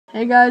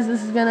Hey guys,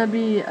 this is going to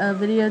be a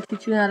video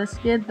teaching you how to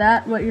skid.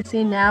 What you're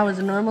seeing now is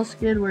a normal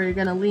skid where you're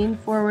going to lean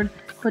forward,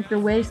 put your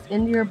waist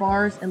into your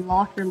bars, and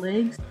lock your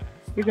legs.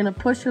 You're going to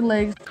push your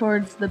legs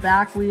towards the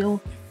back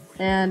wheel,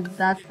 and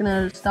that's going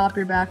to stop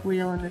your back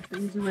wheel, and it's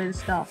an easy way to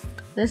stop.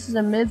 This is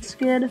a mid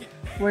skid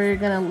where you're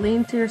going to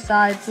lean to your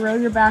side, throw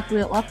your back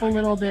wheel up a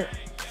little bit,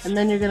 and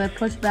then you're going to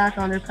push back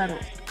on your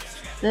pedals.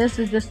 This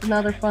is just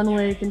another fun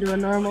way you can do a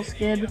normal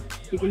skid.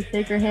 You can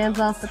take your hands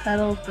off the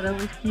pedals, but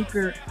always keep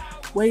your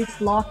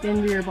waist locked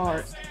into your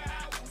bars.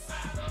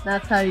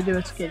 That's how you do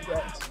a skid,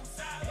 guys.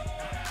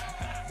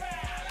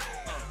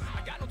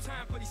 I got no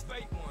time for these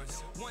fake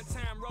ones. One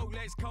time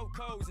Rolex,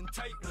 Cocos, and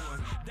take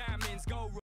one. Diamonds, gold.